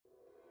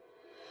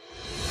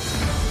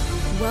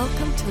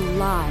Welcome to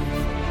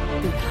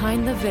Live,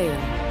 Behind the Veil,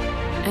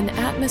 an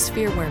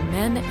atmosphere where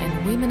men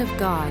and women of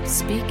God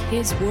speak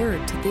His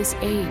word to this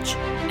age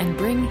and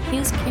bring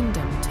His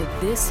kingdom to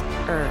this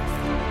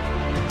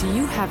earth. Do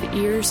you have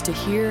ears to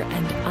hear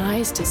and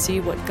eyes to see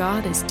what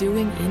God is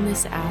doing in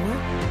this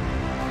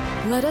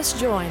hour? Let us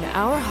join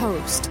our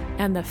host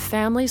and the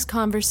family's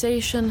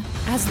conversation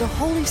as the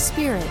Holy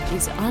Spirit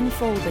is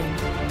unfolding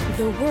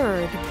the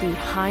Word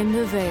behind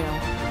the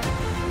veil.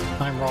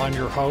 I'm Ron,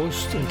 your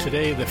host, and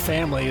today the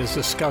family is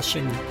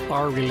discussing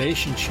our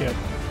relationship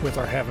with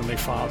our Heavenly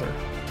Father.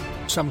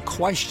 Some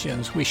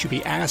questions we should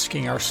be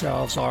asking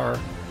ourselves are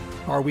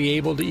we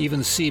able to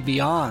even see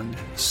beyond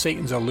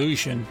Satan's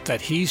illusion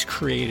that he's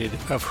created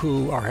of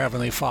who our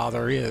Heavenly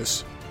Father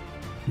is?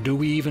 Do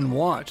we even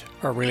want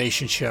a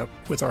relationship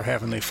with our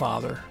Heavenly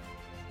Father?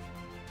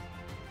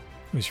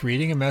 I was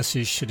reading a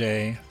message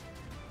today,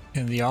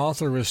 and the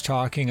author was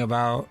talking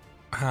about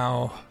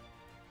how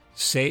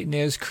Satan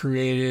has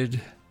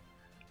created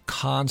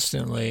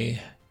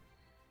constantly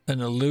an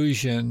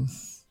illusion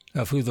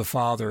of who the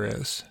Father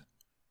is.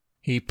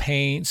 He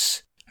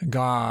paints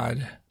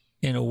God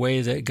in a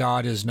way that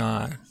God is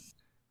not.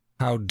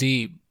 How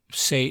deep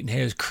Satan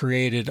has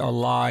created a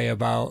lie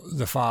about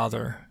the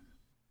Father.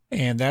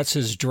 And that's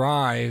his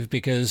drive,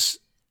 because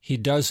he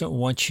doesn't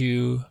want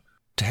you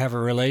to have a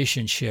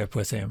relationship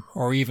with him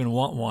or even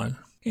want one.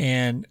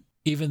 And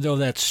even though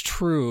that's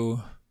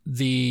true,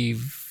 the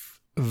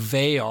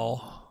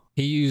veil,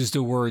 he used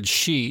the word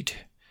sheet,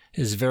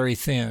 is very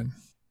thin.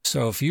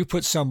 So if you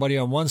put somebody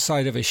on one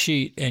side of a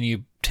sheet and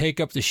you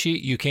take up the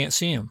sheet, you can't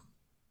see him.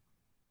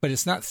 But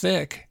it's not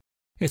thick.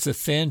 It's a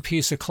thin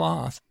piece of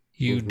cloth.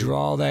 You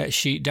draw that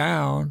sheet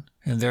down,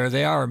 and there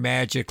they are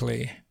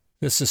magically.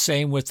 It's the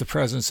same with the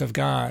presence of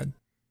God.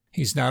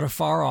 He's not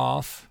afar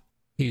off.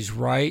 He's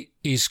right.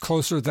 He's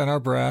closer than our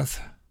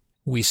breath.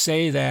 We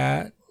say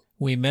that.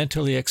 We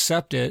mentally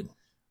accept it,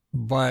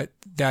 but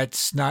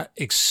that's not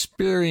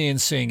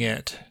experiencing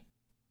it.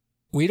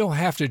 We don't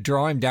have to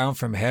draw him down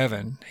from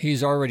heaven.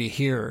 He's already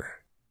here.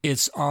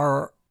 It's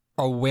our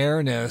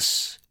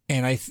awareness,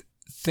 and I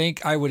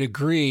think I would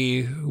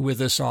agree with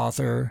this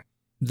author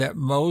that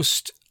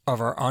most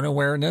of our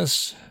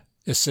unawareness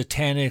is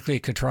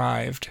satanically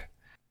contrived.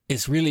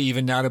 It's really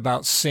even not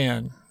about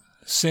sin.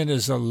 Sin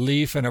is a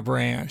leaf and a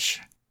branch.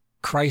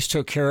 Christ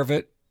took care of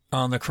it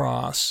on the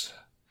cross.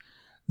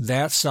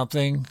 That's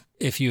something,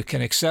 if you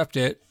can accept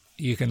it,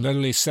 you can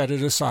literally set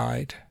it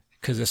aside,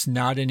 because it's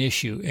not an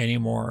issue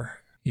anymore.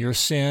 Your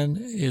sin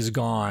is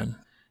gone.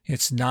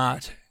 It's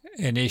not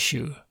an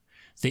issue.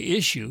 The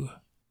issue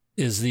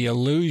is the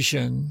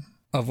illusion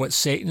of what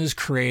Satan has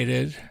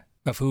created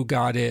of who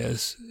God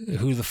is,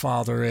 who the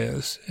Father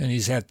is. And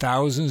he's had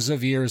thousands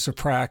of years of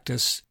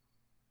practice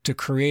to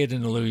create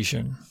an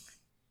illusion.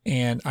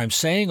 And I'm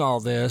saying all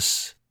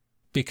this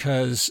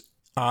because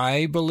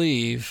I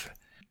believe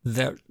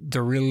that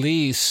the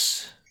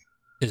release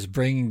is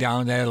bringing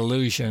down that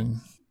illusion,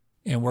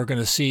 and we're going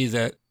to see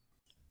that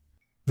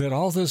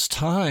all this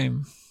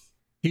time,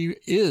 he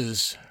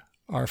is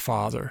our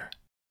Father.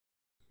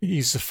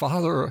 He's the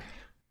Father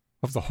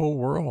of the whole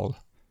world,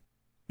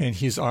 and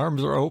his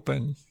arms are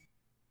open,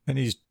 and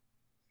he's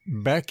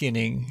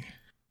beckoning.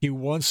 He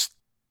wants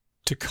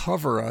to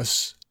cover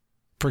us,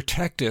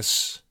 protect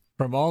us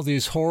from all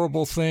these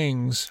horrible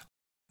things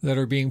that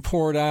are being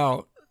poured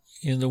out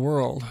in the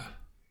world.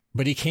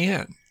 But he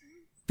can't,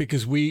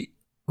 because we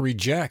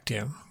reject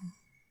him,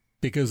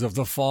 because of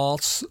the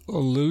false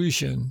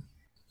illusion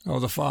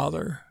of the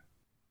Father.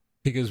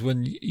 Because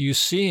when you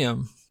see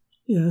him,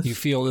 yes, you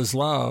feel his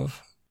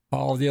love.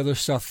 All the other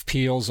stuff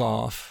peels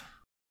off.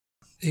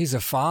 He's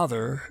a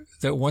Father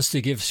that wants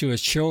to give to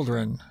his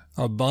children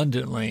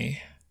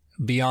abundantly,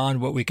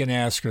 beyond what we can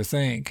ask or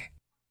think.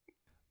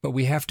 But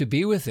we have to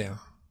be with him.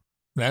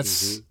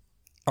 That's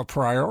a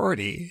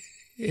priority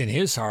in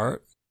his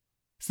heart.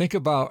 Think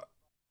about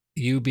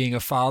you being a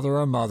father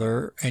or a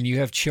mother, and you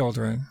have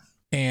children,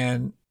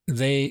 and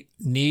they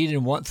need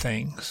and want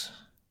things,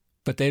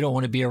 but they don't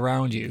want to be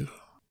around you.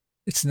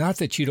 It's not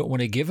that you don't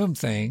want to give them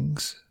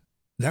things.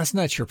 That's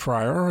not your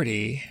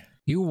priority.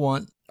 You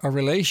want a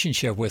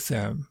relationship with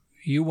them.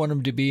 You want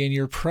them to be in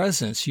your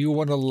presence. You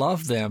want to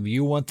love them.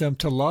 You want them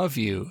to love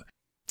you.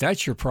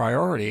 That's your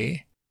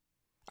priority.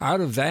 Out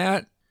of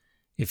that,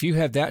 if you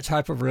have that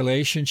type of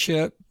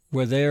relationship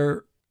where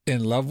they're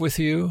in love with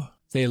you,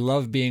 they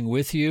love being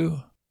with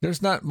you,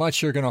 there's not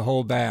much you're going to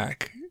hold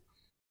back.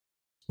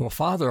 Well,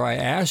 Father, I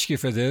asked you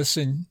for this,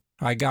 and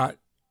I got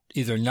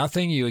either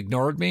nothing, you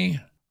ignored me,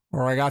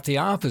 or I got the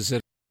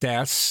opposite.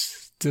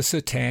 That's the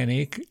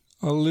satanic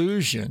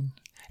illusion.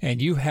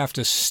 And you have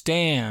to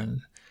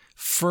stand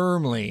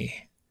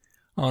firmly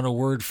on a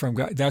word from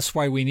God. That's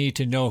why we need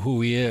to know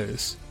who he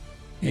is.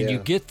 And you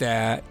get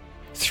that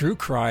through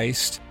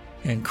Christ,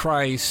 and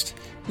Christ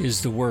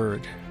is the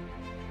Word.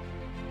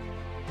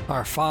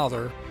 Our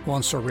Father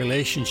wants a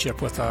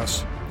relationship with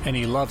us, and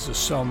he loves us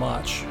so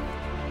much.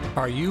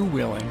 Are you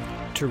willing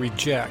to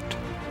reject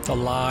the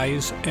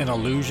lies and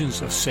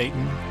illusions of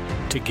Satan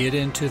to get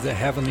into the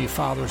Heavenly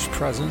Father's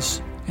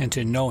presence and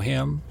to know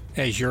Him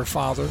as your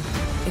Father?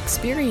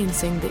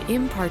 Experiencing the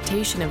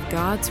impartation of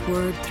God's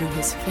Word through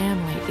His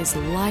family is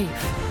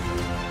life.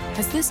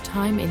 Has this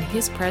time in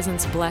His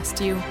presence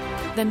blessed you?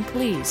 Then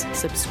please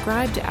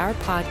subscribe to our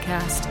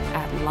podcast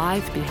at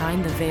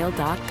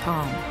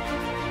livebehindtheveil.com.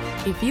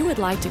 If you would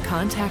like to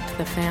contact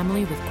the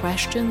family with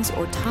questions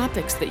or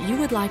topics that you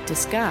would like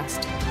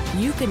discussed,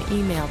 you can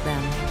email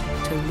them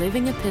to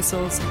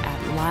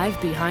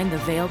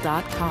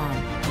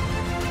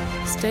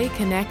livingepistles@livebehindtheveil.com. Stay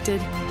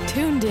connected,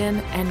 tuned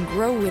in, and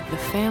grow with the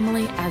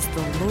family as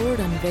the Lord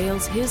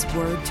unveils His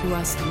Word to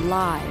us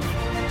live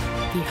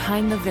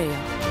behind the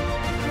veil.